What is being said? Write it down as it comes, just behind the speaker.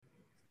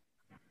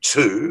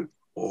two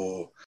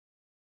or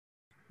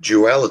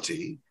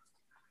duality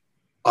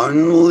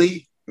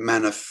only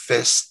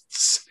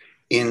manifests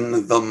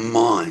in the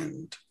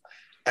mind.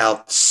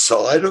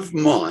 Outside of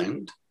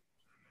mind,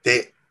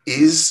 there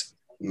is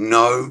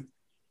no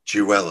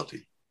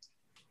duality.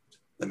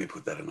 Let me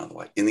put that another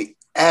way. In the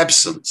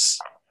absence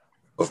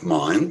of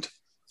mind,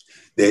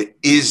 there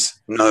is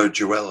no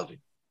duality.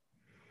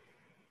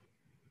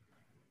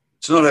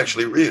 It's not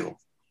actually real.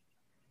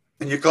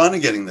 And you're kind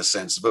of getting the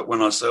sense of it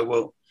when I say,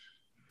 well,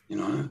 you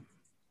know,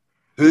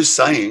 who's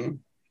saying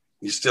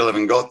you still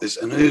haven't got this?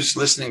 And who's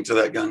listening to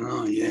that going,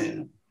 oh,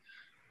 yeah,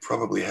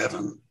 probably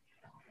haven't.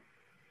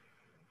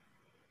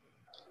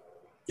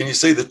 Can you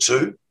see the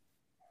two?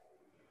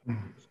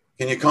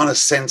 Can you kind of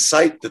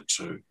sensate the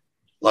two?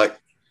 Like,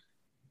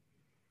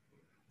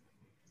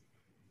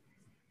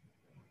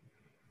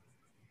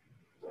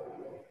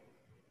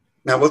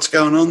 now what's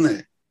going on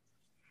there?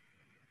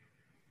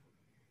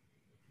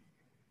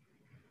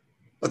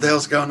 What the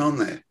hell's going on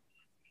there?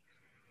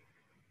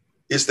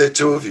 Is there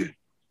two of you?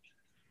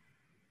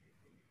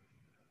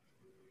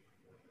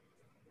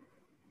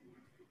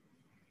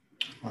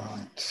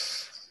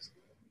 Right.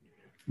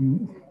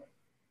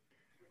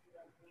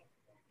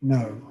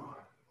 No.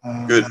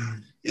 Good.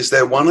 Is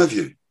there one of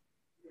you?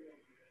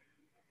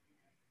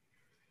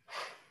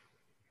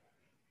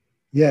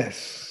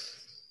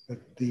 Yes.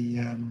 But the...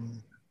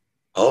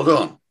 Hold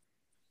on.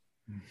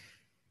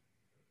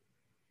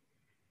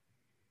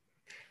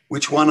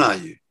 Which one are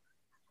you?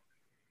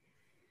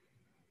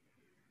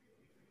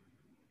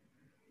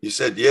 You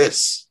said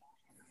yes.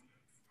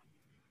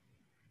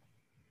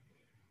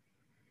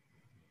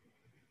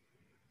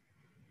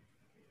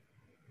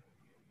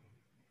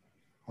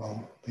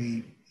 Well,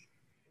 the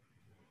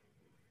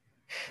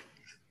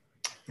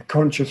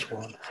conscious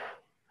one.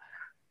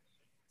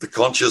 The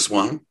conscious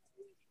one?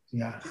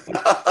 Yeah.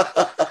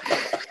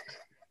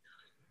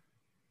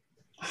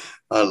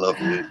 I love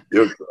you.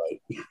 You're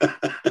great.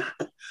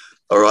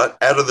 All right.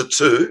 Out of the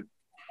two,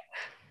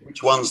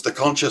 which one's the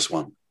conscious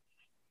one?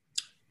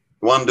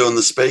 The one doing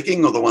the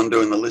speaking or the one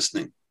doing the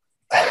listening?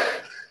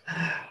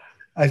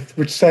 I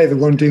would say the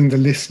one doing the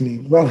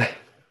listening. Well,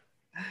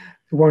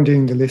 the one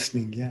doing the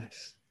listening,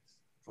 yes.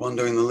 The one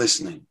doing the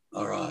listening.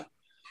 All right.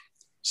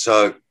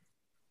 So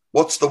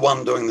what's the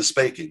one doing the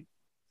speaking?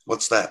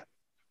 What's that?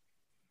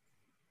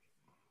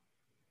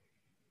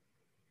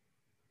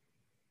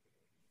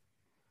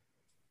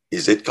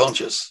 Is it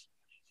conscious?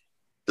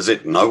 Does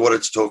it know what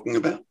it's talking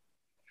about?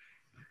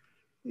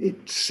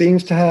 It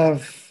seems to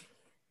have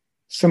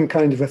some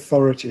kind of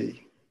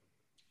authority.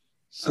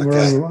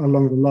 Somewhere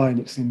along the line,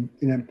 it's been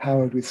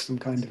empowered with some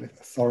kind of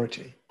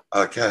authority.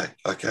 Okay.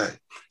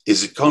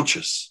 Is it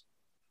conscious?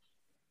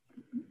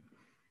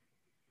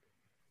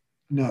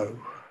 No.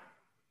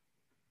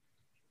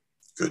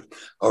 Good.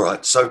 All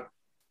right. So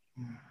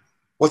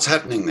what's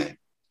happening there?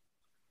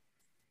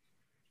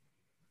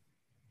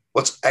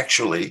 What's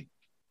actually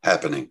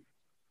happening?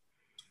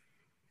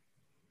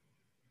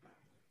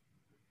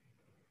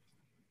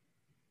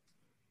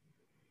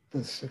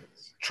 There's a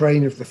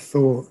train of the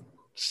thought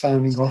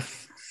sounding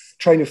off.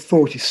 Train of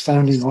thought is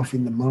sounding off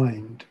in the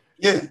mind.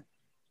 Yeah,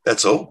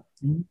 that's all.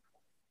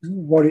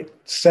 What it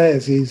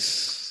says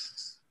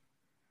is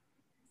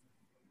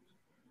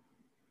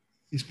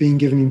being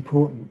given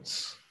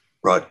importance.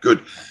 Right,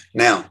 good.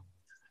 Now,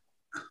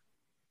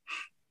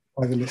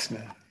 by the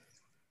listener.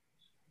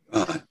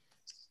 Right.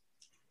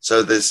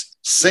 So there's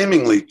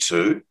seemingly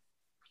two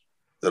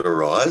that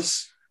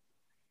arise.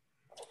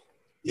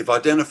 You've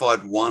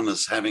identified one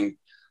as having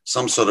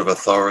some sort of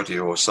authority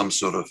or some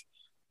sort of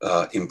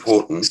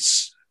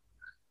importance,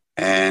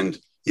 and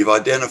you've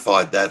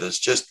identified that as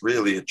just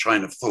really a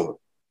train of thought.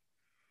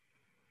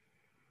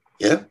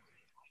 Yeah?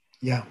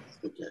 Yeah.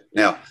 Okay.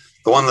 Now,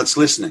 the one that's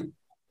listening,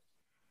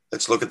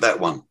 let's look at that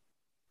one.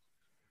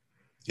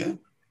 Yeah?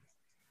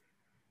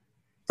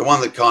 The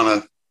one that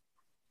kind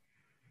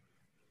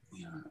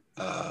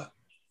of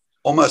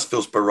almost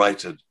feels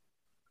berated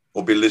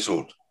or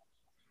belittled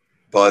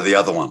by the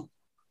other one.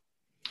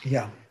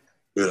 Yeah.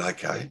 Good,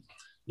 okay.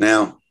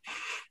 Now,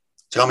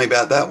 tell me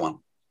about that one.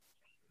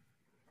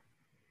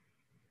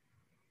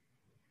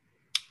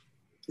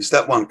 Is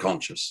that one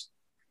conscious?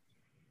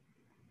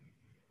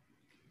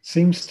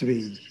 Seems to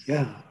be,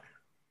 yeah.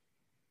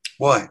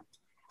 Why?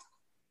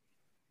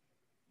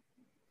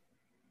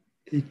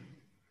 It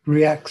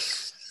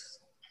reacts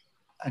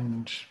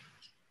and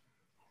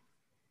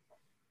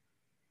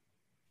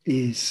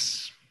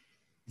is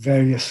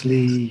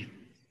variously,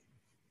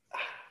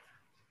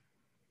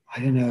 I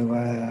don't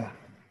know,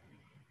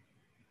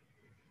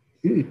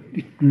 it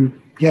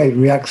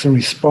reacts and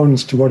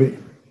responds to what it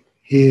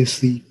hears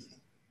the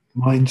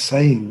mind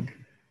saying.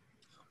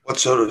 What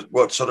sort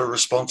of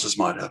responses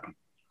might happen?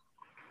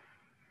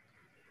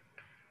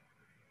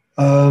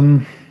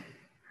 Kind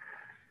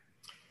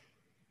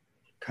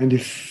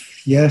of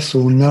yes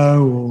or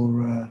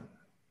no,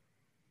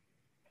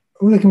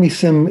 or there can be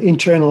some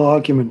internal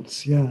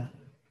arguments, yeah.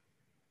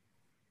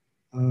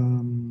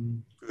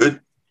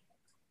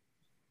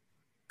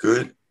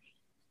 Good.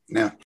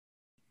 Now,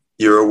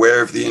 You're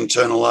aware of the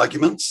internal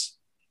arguments?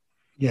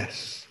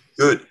 Yes.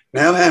 Good.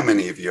 Now, how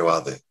many of you are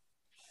there?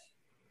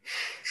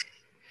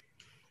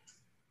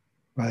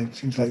 Right,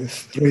 seems like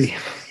there's 3.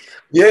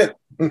 Yeah.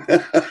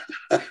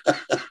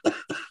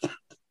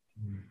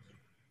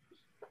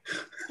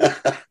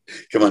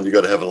 Come on, you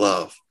got to have a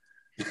laugh.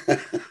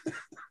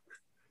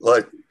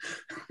 Like,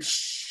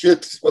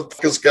 shit, what the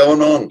fuck is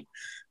going on?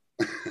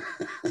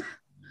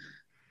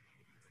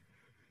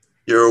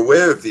 You're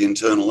aware of the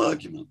internal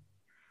argument.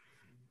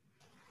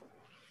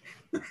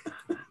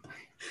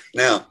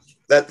 Now,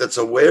 that's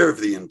aware of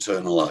the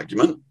internal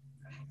argument,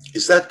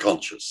 is that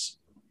conscious?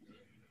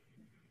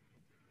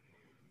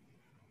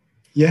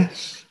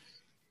 Yes.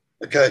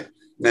 Okay.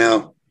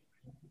 Now,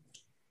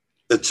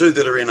 the two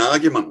that are in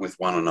argument with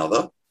one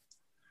another,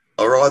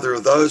 are either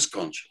of those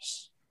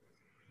conscious?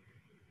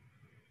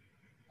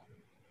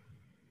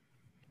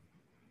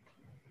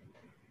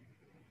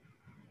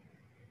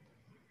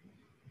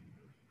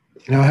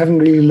 You know, I haven't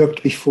really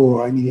looked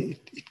before. I mean,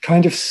 it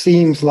kind of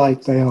seems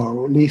like they are,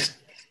 or at least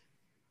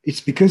it's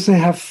because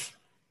they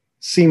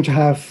seem to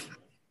have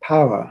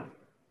power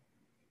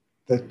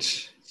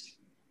that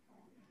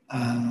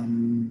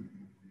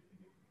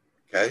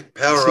okay,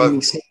 power over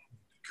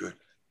good.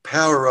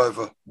 Power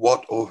over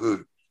what or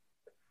who?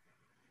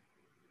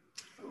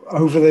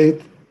 Over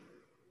the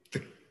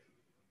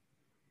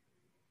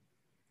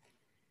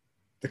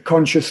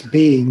conscious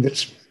being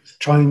that's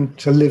trying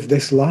to live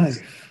this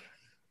life.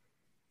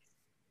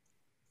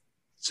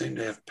 Seem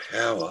to have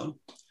power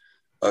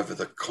over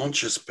the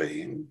conscious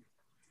being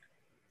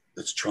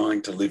that's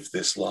trying to live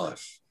this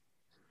life.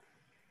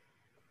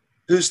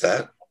 Who's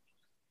that?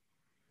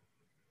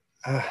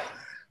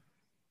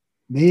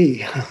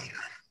 Me.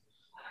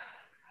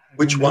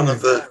 Which one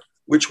of the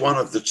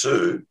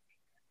two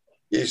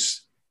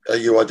are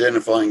you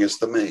identifying as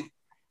the me?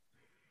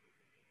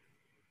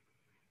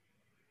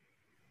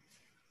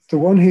 The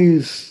one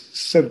who's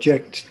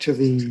subject to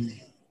the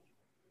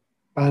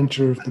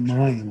banter of the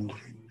mind.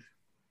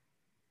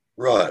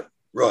 Right,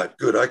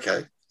 good,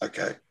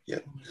 okay, yeah.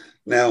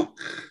 Now,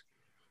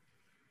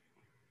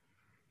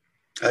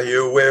 are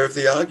you aware of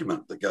the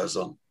argument that goes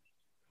on?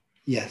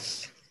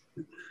 Yes.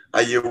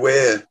 Are you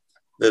aware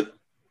that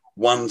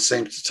one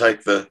seems to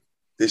take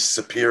this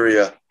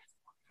superior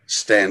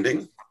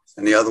standing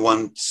and the other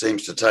one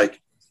seems to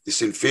take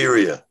this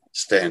inferior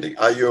standing?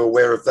 Are you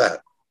aware of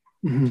that?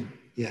 Mm-hmm.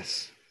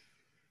 Yes.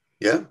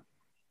 Yeah?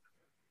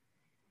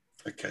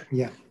 Okay.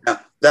 Yeah.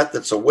 Now,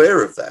 that's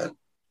aware of that,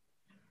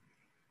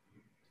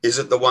 is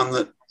it the one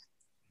that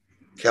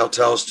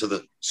kowtows to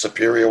the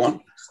superior one?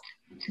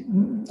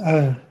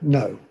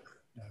 No.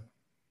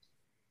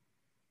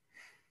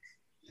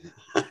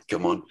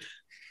 Come on.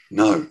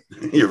 No,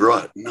 you're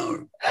right.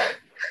 No.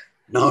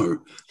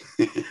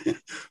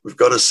 We've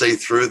got to see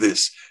through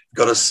this.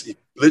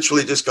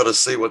 Literally just got to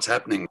see what's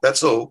happening.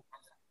 That's all.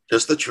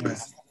 Just the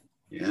truth.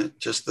 Yeah,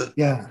 just the...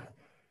 Yeah.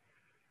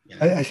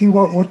 I think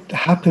what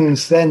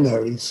happens then,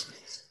 though, is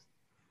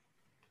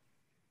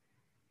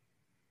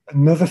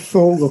another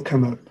thought will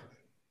come up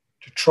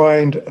to try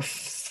and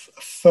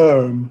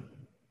affirm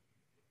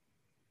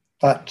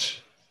that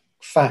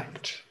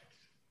fact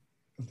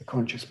of the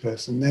conscious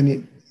person.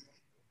 Then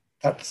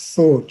that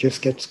thought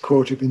just gets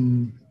caught up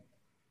in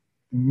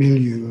the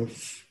milieu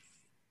of,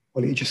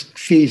 well, it just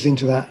feeds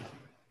into that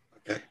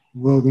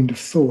whirlwind of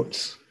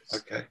thoughts.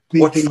 Okay.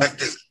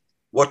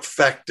 What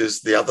fact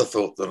is the other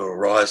thought that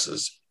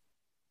arises?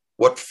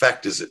 What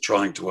fact is it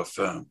trying to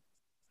affirm?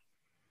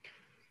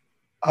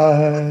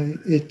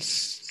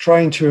 It's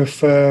trying to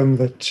affirm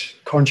that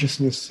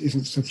consciousness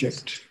isn't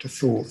subject to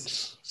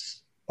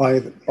thoughts by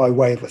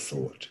way of a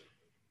thought,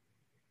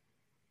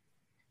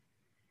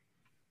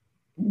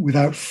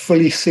 without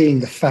fully seeing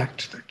the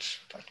fact that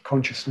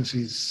consciousness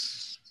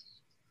is,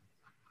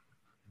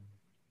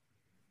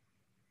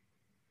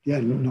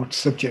 not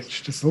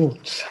subject to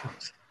thoughts.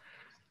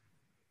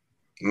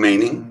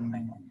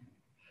 Meaning?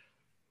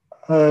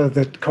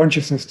 That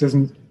consciousness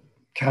doesn't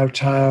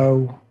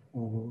kowtow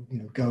or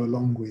go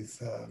along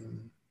with a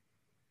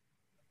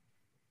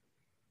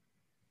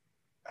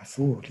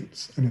thought.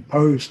 It's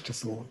unopposed to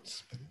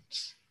thoughts, but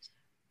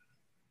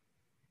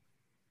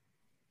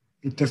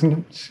it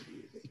doesn't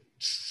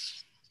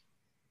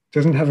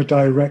have a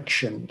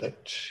direction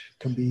that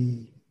can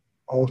be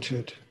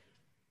altered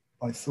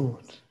by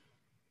thought.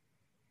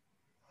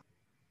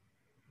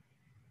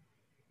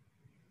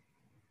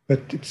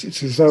 But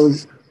it's as though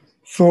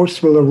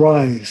thoughts will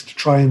arise to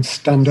try and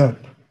stand up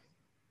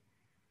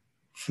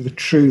for the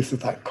truth of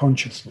that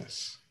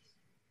consciousness.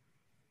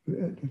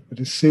 But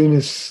as soon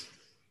as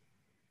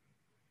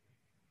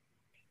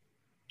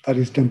that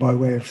is done by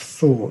way of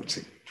thought,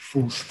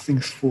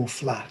 things fall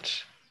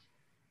flat.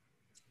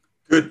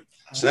 Good.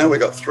 So now we've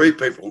got 3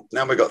 people.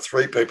 Now we've got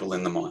 3 people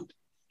in the mind.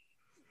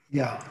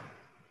 Yeah.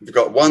 We've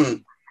got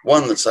one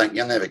that's saying,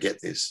 you'll never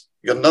get this.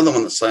 You've got another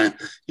one that's saying,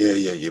 yeah,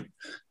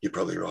 you're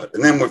probably right.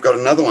 And then we've got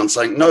another one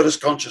saying, notice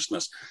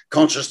consciousness.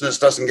 Consciousness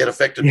doesn't get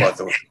affected by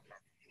thought.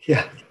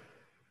 Yeah.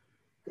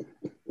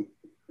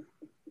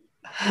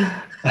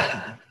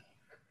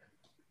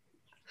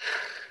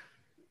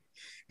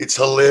 It's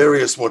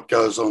hilarious what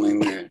goes on in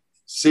there.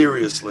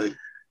 Seriously.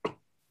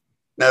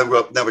 Now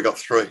we got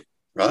 3,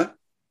 right?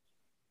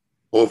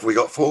 Or have we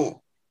got 4?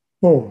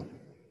 4.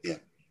 Yeah.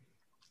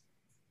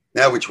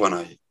 Now which one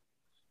are you?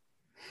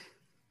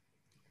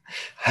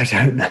 I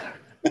don't know.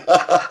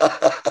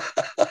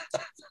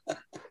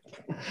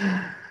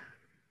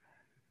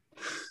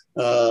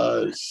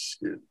 Oh,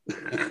 shit.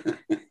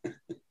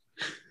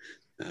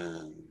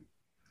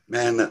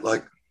 Man, that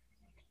like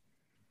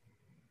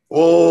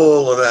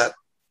all of that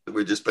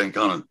we've just been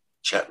kind of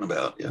chatting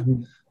about, yeah.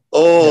 Mm-hmm.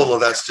 All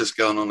of that's just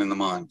going on in the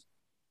mind.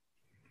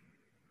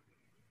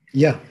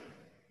 Yeah.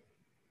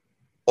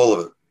 All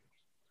of it.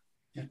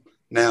 Yeah.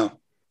 Now,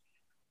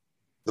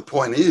 the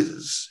point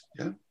is,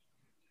 yeah,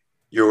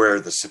 you're aware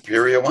of the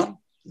superior one,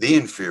 the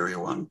inferior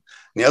one, and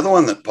the other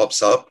one that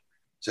pops up,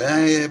 say,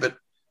 hey, yeah, but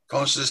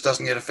consciousness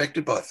doesn't get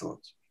affected by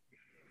thoughts.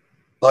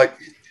 Like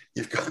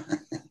you've got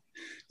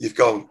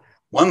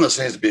one that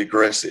seems to be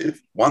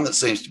aggressive, one that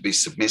seems to be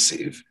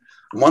submissive,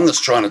 and one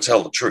that's trying to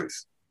tell the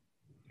truth.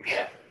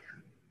 Yeah.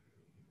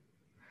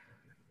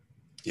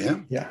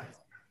 Yeah. Yeah.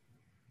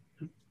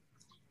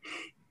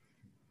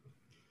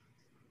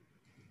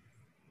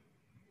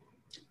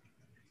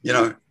 You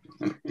know,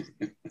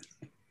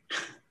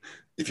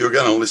 if you're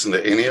going to listen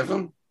to any of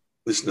them,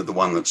 listen to the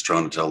one that's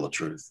trying to tell the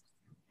truth.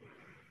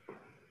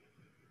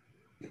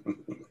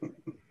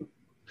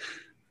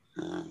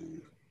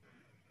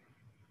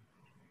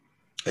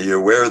 Are you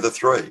aware of the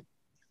 3?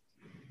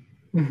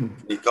 Mm-hmm.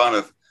 You kind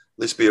of,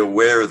 let's be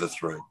aware of the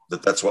 3,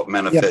 that's what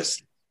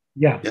manifests.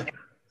 Yeah. Yeah.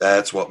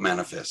 That's what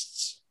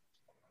manifests.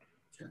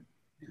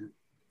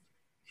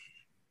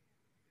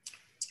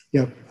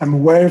 Yeah. I'm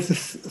aware of the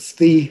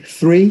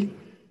 3,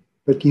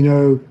 but, you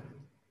know,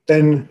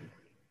 then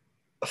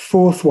a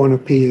 4th one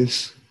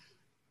appears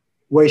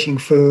waiting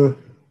for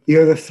the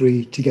other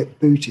 3 to get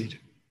booted.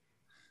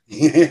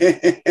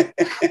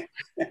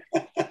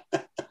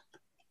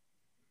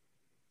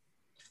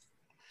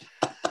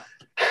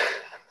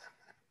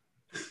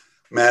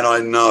 Man, I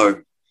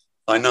know.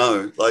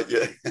 Like,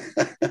 yeah,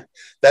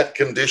 that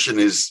condition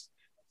is,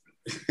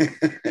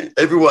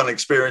 everyone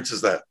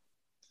experiences that.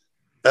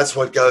 That's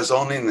what goes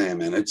on in there,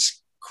 man.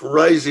 It's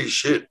crazy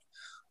shit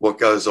what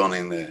goes on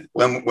in there.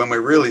 When we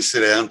really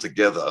sit down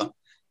together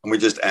and we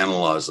just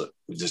analyze it,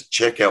 we just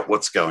check out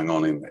what's going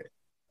on in there.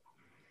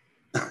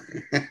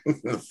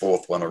 The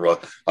 4th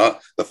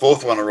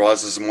one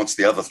arises and wants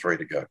the other 3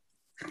 to go.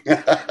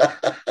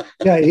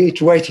 Yeah,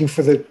 it's waiting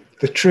for the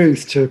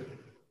truth to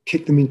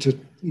kick them into,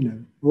 you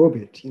know,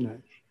 orbit, you know.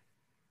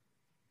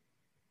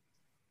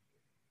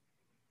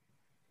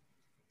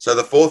 So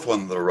the 4th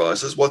one that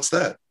arises, what's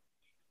that?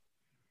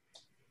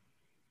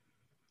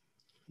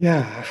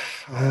 Yeah,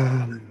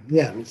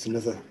 it's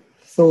another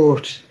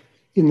thought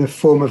in the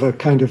form of a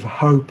kind of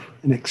hope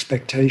and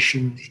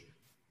expectation.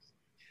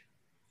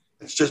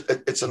 It's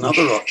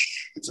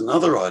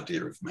another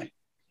idea of me.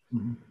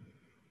 Mm-hmm.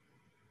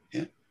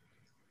 Yeah.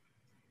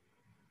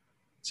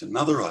 It's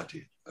another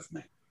idea of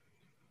me.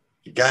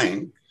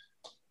 Again,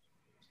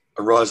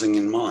 arising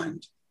in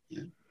mind.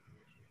 Yeah.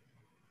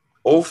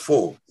 All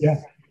 4.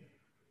 Yeah.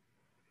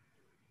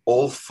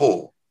 All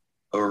 4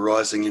 are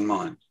arising in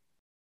mind.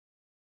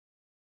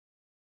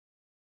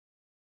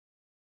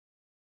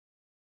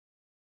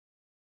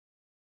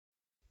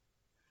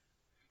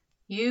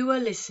 You are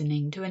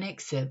listening to an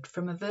excerpt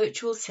from a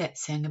virtual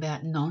satsang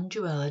about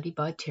non-duality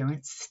by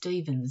Terence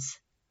Stevens.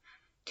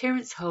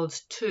 Terence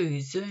holds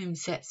 2 Zoom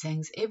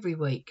satsangs every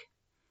week.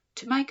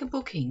 To make a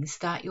booking,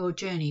 start your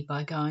journey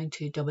by going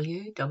to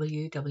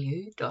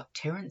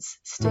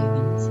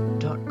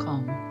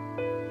www.terencestevens.com.